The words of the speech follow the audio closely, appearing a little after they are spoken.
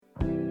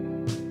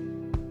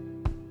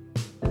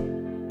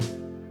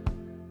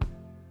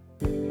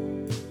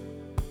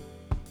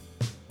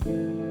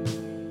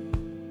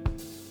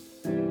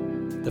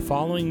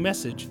following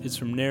message is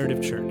from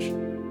Narrative Church,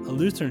 a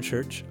Lutheran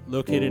church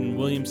located in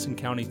Williamson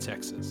County,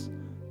 Texas.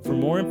 For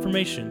more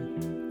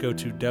information, go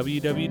to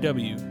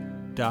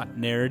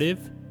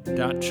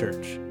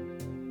www.narrative.church.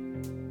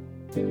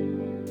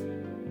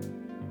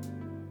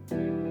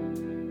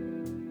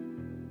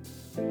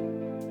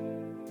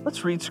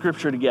 Let's read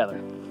Scripture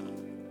together.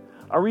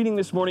 Our reading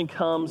this morning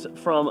comes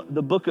from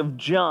the book of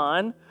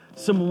John,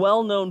 some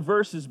well-known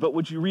verses, but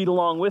would you read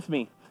along with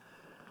me?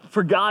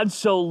 For God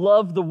so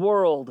loved the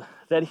world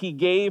that he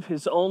gave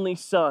his only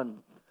Son,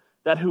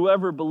 that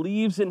whoever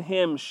believes in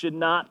him should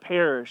not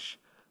perish,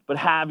 but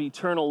have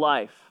eternal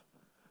life.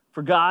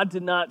 For God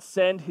did not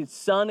send his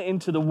Son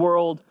into the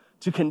world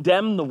to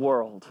condemn the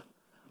world,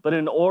 but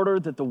in order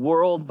that the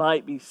world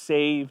might be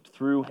saved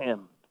through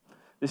him.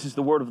 This is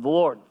the word of the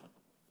Lord.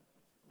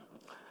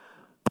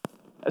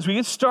 As we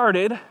get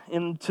started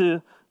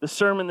into the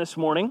sermon this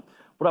morning,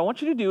 what I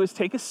want you to do is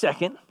take a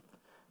second,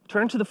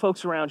 turn to the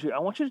folks around you. I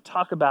want you to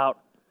talk about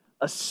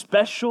a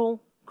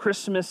special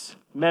Christmas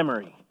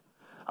memory.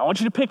 I want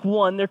you to pick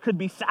one. There could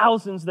be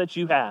thousands that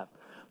you have,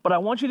 but I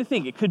want you to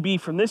think. It could be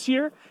from this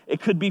year.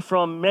 It could be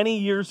from many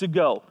years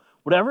ago.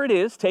 Whatever it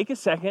is, take a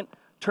second,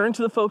 turn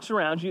to the folks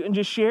around you, and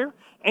just share.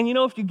 And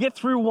if you get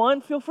through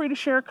one, feel free to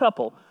share a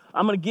couple.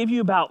 I'm going to give you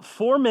about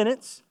 4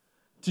 minutes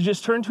to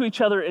just turn to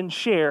each other and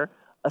share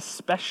a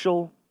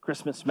special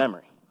Christmas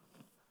memory.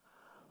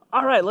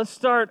 All right, let's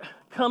start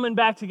coming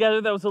back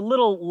together. That was a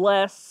little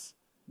less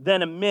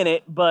than a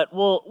minute, but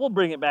we'll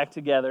bring it back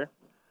together.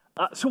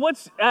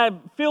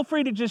 Feel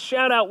free to just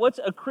shout out, what's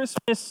a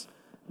Christmas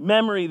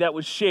memory that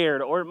was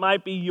shared, or it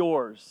might be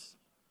yours.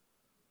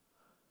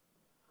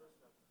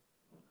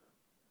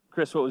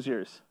 Chris, what was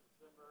yours?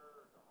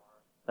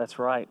 That's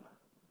right.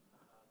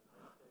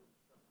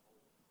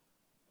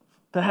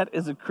 That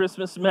is a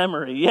Christmas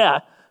memory. Yeah,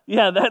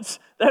 that's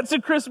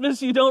a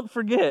Christmas you don't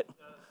forget.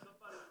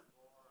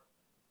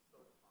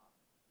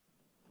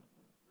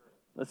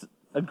 That's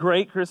a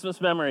great Christmas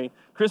memory.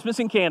 Christmas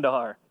in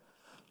Kandahar.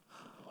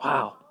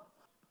 Wow.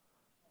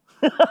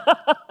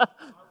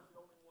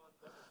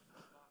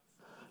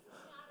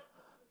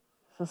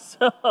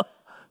 So,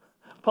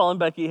 Paul and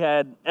Becky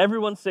had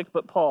everyone sick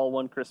but Paul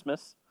one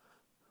Christmas.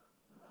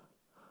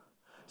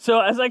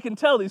 So as I can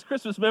tell, these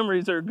Christmas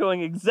memories are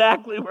going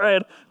exactly where I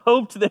had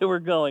hoped they were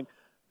going.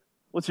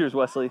 What's yours,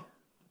 Wesley?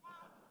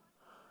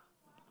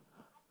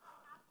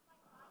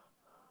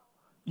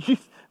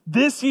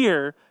 This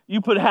year,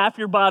 you put half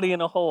your body in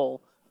a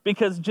hole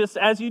because just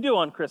as you do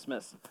on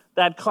Christmas,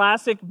 that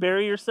classic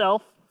bury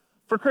yourself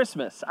for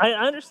Christmas. I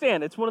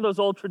understand. It's one of those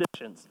old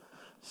traditions.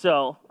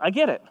 So I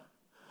get it.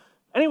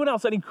 Anyone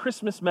else, any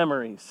Christmas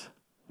memories?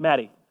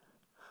 Maddie?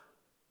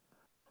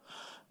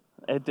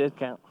 It did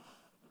count.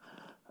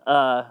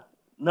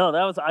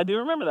 No, I do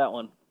remember that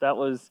one. I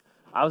was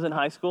in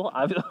high school.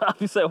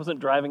 Obviously, I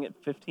wasn't driving at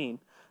 15.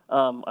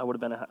 I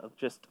would have been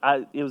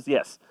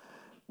yes.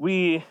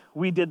 We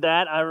did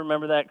that. I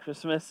remember that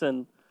Christmas,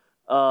 and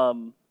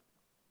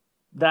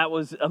that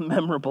was a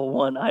memorable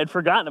one. I had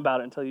forgotten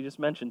about it until you just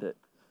mentioned it.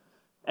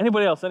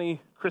 Anybody else,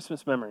 any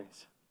Christmas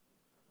memories?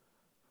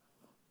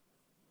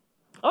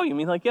 Oh, you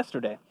mean like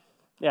yesterday?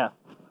 Yeah.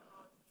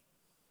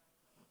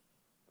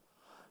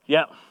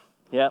 Yep.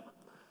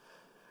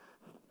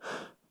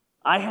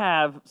 I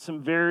have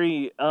some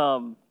very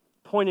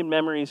poignant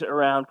memories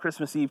around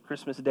Christmas Eve,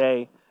 Christmas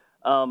Day,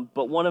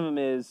 but one of them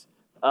is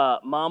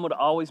Mom would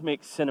always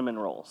make cinnamon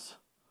rolls.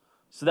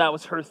 So that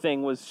was her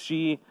thing, was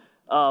she'd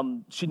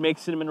make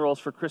cinnamon rolls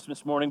for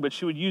Christmas morning, but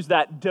she would use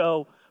that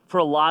dough for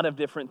a lot of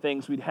different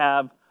things. We'd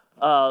have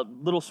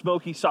little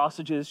smoky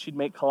sausages. She'd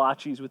make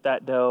kolaches with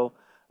that dough.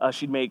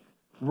 She'd make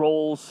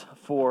rolls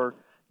for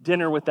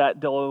dinner with that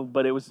dough,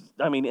 but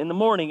in the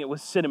morning it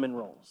was cinnamon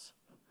rolls.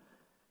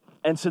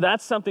 And so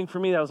that's something for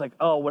me that I was like,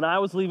 when I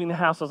was leaving the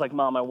house, I was like,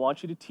 Mom, I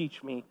want you to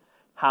teach me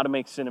how to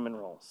make cinnamon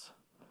rolls.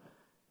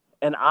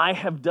 And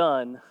I've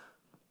gotten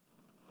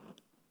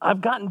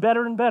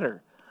better and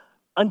better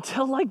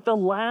until like the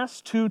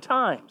last 2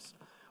 times,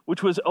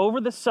 which was over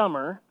the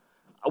summer.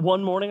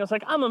 One morning I was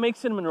like, I'm going to make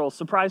cinnamon rolls.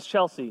 Surprise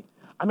Chelsea.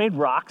 I made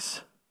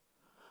rocks.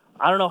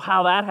 I don't know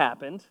how that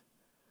happened.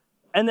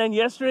 And then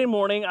yesterday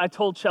morning I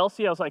told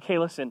Chelsea, I was like, hey,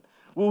 listen,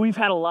 we've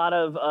had a lot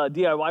of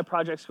DIY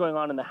projects going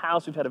on in the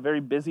house. We've had a very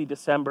busy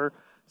December.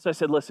 So I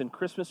said, listen,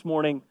 Christmas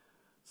morning,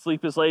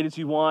 sleep as late as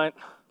you want.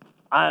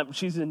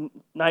 She's a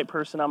night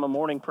person. I'm a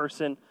morning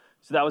person.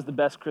 So that was the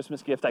best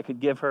Christmas gift I could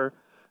give her.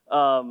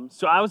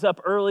 So I was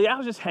up early. I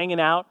was just hanging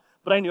out.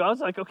 But I knew, I was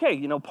like,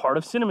 okay, part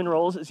of cinnamon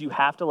rolls is you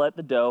have to let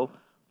the dough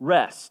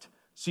rest.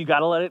 So you got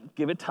to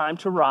give it time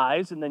to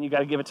rise. And then you got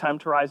to give it time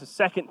to rise a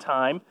second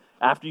time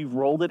after you've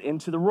rolled it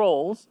into the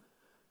rolls.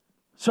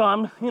 So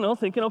I'm,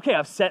 thinking, okay,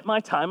 I've set my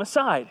time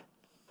aside.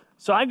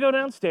 So I go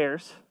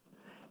downstairs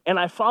and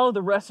I follow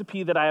the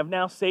recipe that I have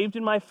now saved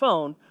in my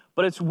phone,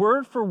 but it's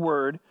word for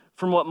word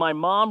from what my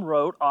mom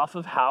wrote off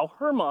of how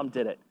her mom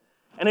did it.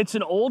 And it's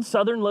an old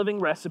Southern living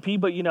recipe,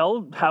 but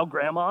how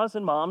grandmas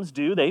and moms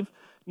do. They've,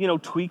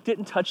 tweaked it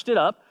and touched it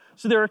up.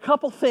 So there are a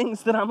couple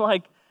things that I'm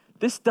like,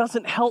 this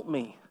doesn't help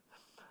me.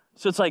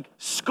 So it's like,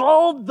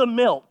 scald the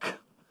milk.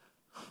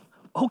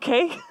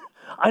 Okay,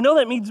 I know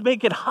that means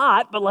make it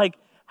hot, but like,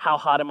 how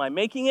hot am I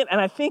making it?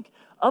 And I think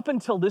up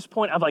until this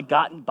point, I've like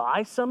gotten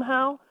by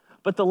somehow.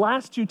 But the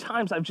last 2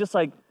 times, I've just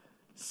like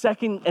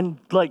second and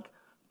like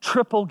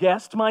triple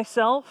guessed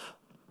myself.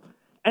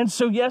 And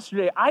so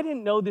yesterday, I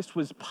didn't know this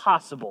was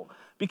possible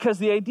because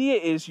the idea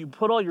is you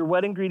put all your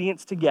wet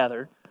ingredients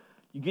together,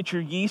 you get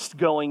your yeast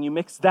going, you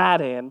mix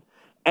that in,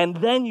 and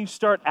then you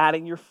start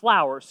adding your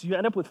flour. So you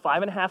end up with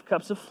 5.5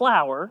 cups of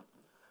flour-ish.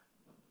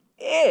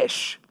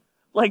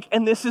 Like,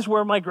 and this is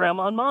where my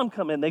grandma and mom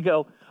come in. They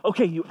go,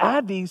 okay, you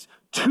add these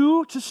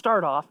 2 to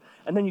start off,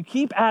 and then you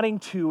keep adding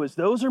 2 as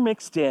those are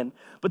mixed in.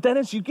 But then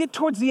as you get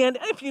towards the end,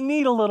 if you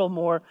need a little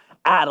more,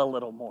 add a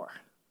little more.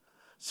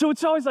 So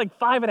it's always like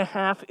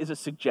 5.5 is a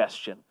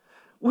suggestion,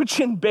 which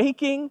in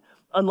baking,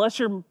 unless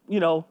you're,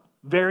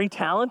 very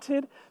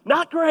talented,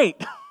 not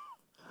great.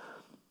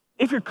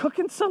 If you're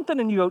cooking something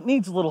and you go,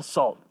 needs a little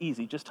salt,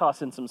 easy, just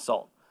toss in some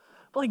salt.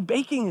 But like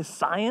baking is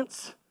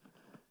science,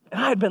 and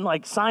I had been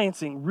like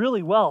sciencing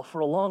really well for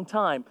a long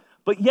time.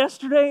 But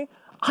yesterday,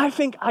 I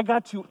think I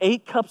got to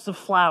 8 cups of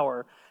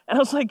flour, and I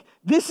was like,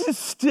 this is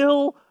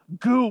still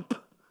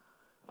goop.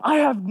 I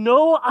have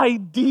no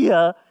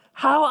idea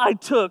how I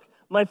took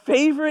my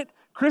favorite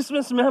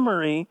Christmas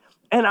memory,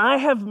 and I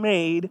have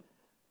made,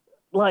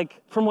 like,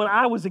 from when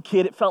I was a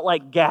kid, it felt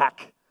like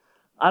gack.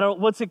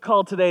 What's it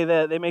called today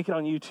that they make it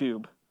on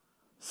YouTube?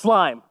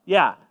 Slime,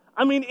 yeah.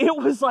 I mean, it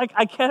was like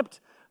I kept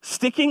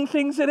sticking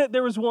things in it.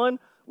 There was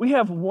we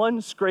have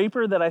one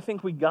scraper that I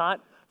think we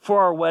got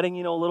for our wedding,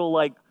 a little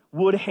like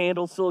wood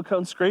handle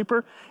silicone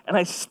scraper, and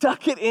I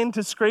stuck it in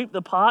to scrape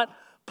the pot,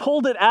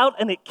 pulled it out,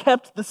 and it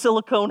kept the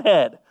silicone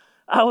head.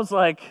 I was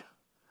like,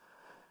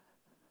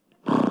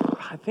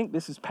 I think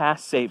this is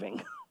past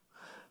saving.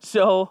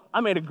 So I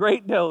made a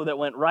great dough that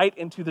went right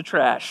into the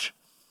trash.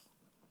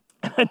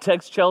 And I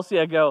text Chelsea,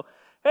 I go,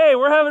 hey,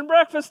 we're having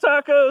breakfast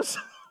tacos.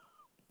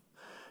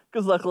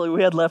 Because luckily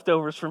we had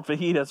leftovers from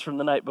fajitas from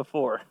the night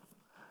before.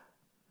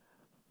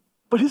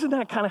 But isn't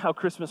that kind of how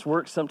Christmas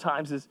works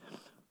sometimes is,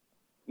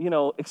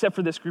 except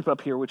for this group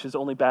up here, which is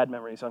only bad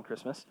memories on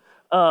Christmas.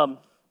 But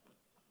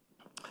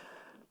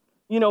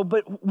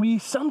we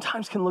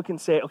sometimes can look and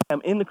say, okay,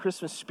 I'm in the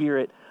Christmas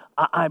spirit.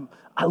 I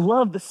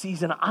love the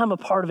season. I'm a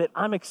part of it.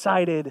 I'm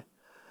excited.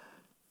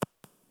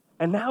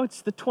 And now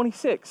it's the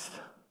 26th.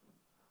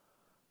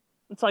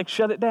 It's like,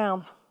 shut it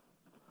down.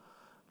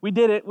 We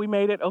did it. We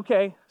made it.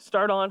 Okay,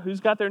 start on. Who's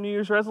got their New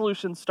Year's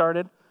resolutions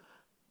started?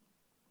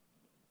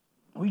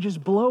 We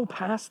just blow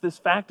past this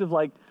fact of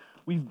like,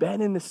 we've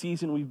been in the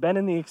season. We've been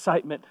in the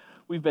excitement.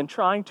 We've been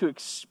trying to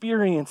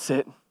experience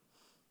it.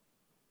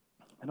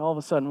 And all of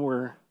a sudden,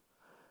 we're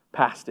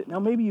past it. Now,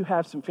 maybe you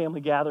have some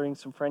family gatherings,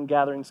 some friend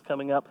gatherings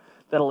coming up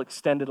that'll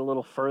extend it a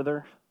little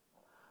further.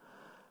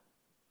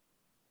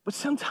 But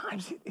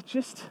sometimes it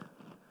just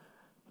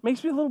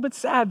makes me a little bit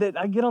sad that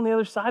I get on the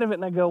other side of it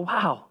and I go,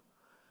 wow,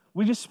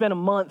 we just spent a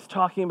month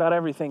talking about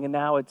everything and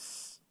now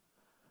it's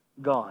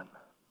gone.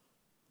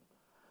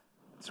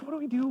 So what do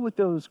we do with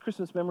those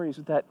Christmas memories,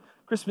 with that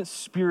Christmas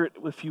spirit,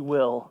 if you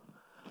will,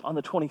 on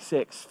the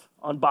 26th,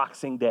 on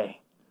Boxing Day?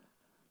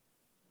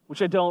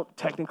 Which I don't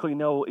technically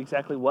know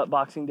exactly what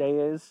Boxing Day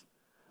is.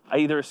 I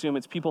either assume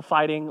it's people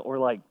fighting or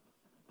like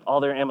all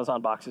their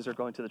Amazon boxes are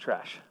going to the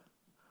trash.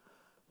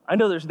 I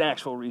know there's an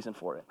actual reason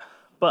for it,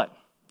 but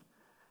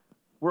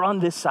we're on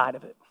this side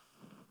of it.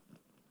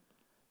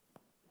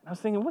 I was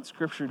thinking, what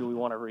scripture do we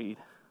want to read?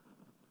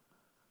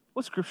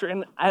 What scripture?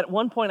 And at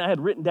one point I had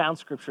written down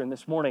scripture, and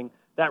this morning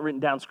that written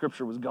down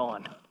scripture was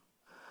gone.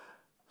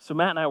 So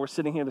Matt and I were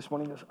sitting here this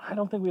morning. He goes, I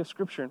don't think we have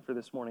scripture in for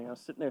this morning. I was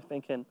sitting there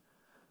thinking,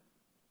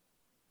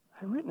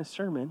 I'd written a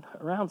sermon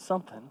around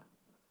something,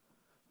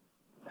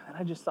 and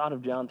I just thought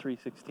of John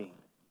 3:16.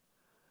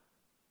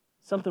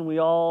 Something we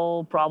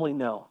all probably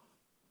know.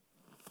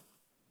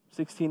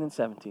 16 and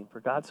 17. For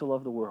God so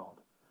loved the world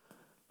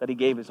that he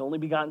gave his only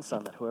begotten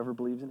Son, that whoever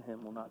believes in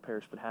him will not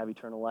perish but have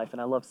eternal life. And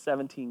I love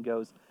 17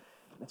 goes,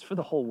 it's for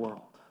the whole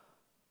world.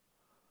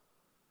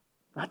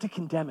 Not to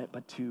condemn it,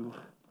 but to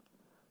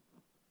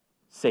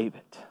save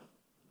it.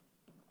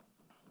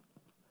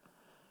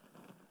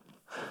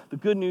 The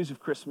good news of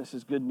Christmas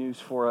is good news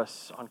for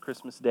us on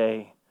Christmas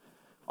Day,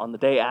 on the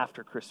day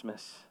after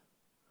Christmas,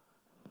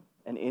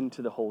 and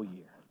into the whole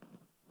year.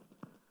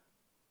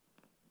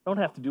 Don't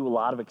have to do a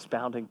lot of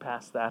expounding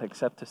past that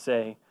except to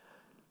say,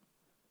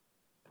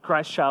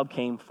 Christ child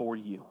came for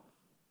you.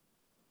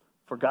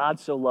 For God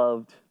so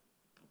loved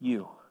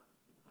you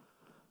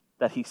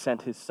that he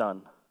sent his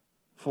Son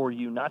for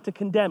you, not to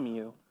condemn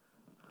you,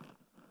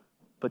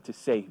 but to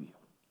save you.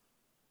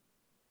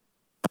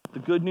 The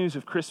good news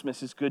of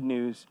Christmas is good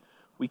news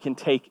we can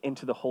take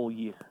into the whole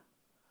year.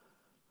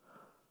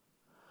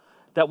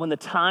 That when the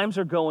times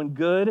are going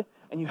good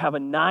and you have a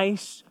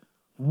nice,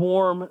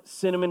 warm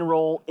cinnamon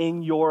roll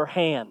in your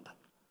hand,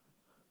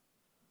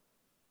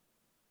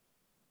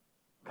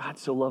 God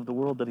so loved the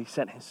world that he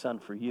sent his Son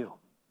for you.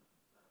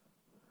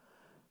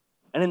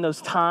 And in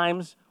those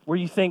times where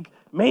you think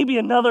maybe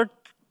another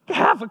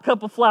half a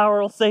cup of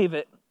flour will save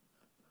it,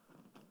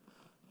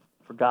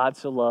 For God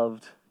so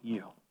loved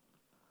you.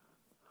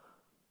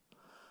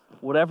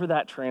 Whatever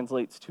that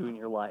translates to in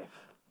your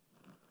life,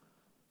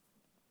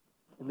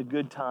 in the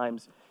good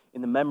times,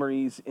 in the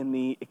memories, in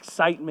the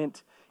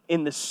excitement,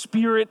 in the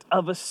spirit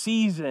of a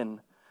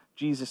season,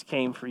 Jesus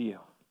came for you.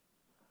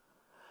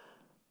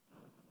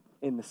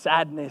 In the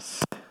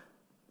sadness,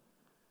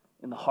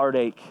 in the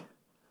heartache,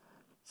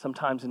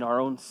 sometimes in our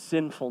own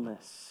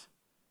sinfulness,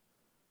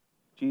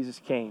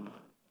 Jesus came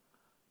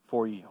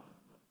for you.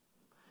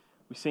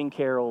 We sing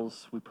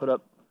carols, we put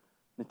up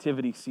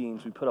nativity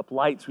scenes, we put up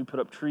lights, we put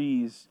up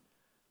trees,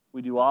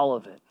 we do all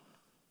of it.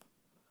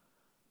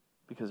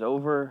 Because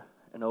over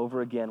and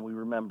over again we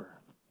remember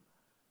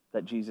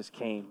that Jesus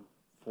came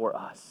for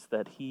us,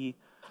 that he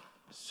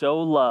so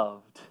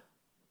loved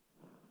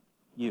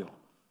you.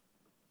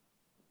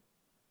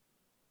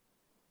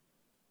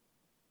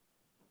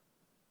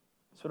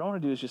 So what I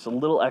want to do is just a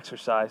little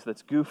exercise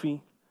that's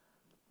goofy,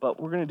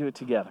 but we're going to do it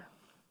together.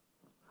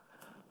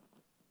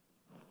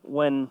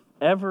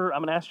 Whenever,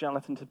 I'm going to ask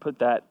Jonathan to put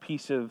that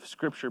piece of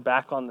scripture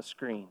back on the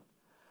screen.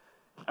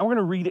 And we're going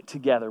to read it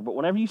together, but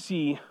whenever you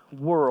see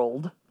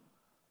world,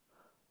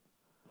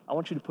 I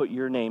want you to put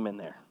your name in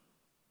there.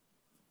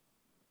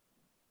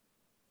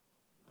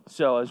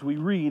 So as we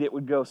read, it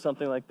would go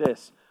something like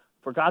this.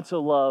 For God so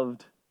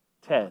loved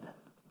Ted,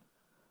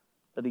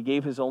 that he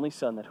gave his only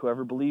son, that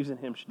whoever believes in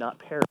him should not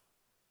perish.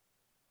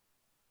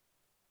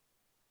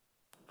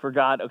 For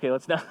God, okay,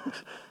 let's not,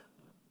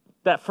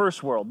 that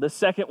first world. The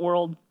second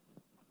world,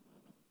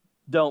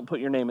 don't put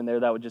your name in there.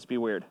 That would just be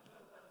weird.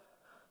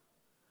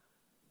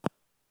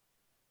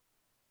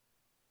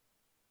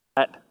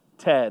 That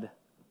Ted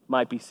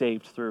might be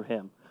saved through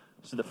him.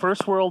 So the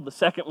first world, the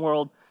second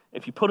world,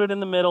 if you put it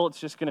in the middle, it's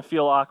just going to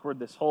feel awkward.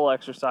 This whole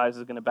exercise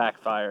is going to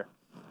backfire.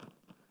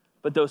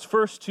 But those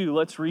first two,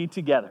 let's read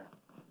together.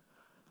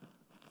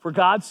 For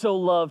God so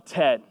loved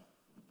Ted,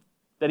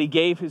 that he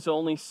gave his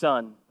only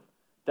son,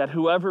 that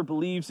whoever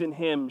believes in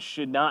him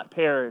should not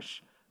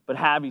perish, but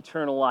have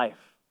eternal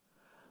life.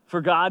 For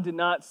God did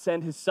not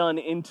send his son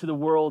into the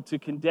world to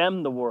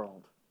condemn the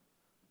world,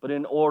 but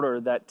in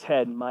order that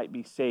Ted might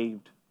be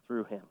saved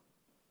through him.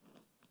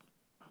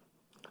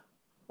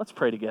 Let's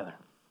pray together.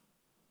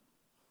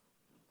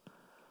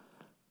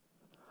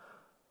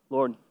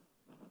 Lord,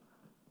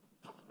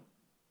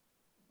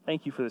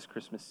 thank you for this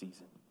Christmas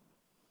season.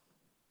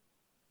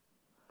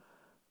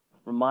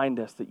 Remind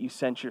us that you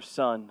sent your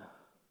son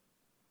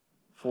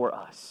for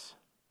us.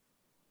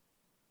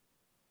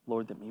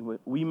 Lord, that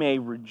we may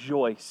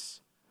rejoice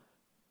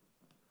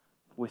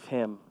with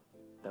him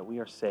that we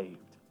are saved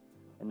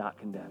and not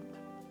condemned.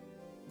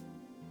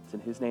 It's in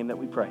his name that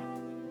we pray.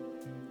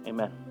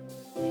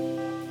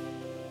 Amen.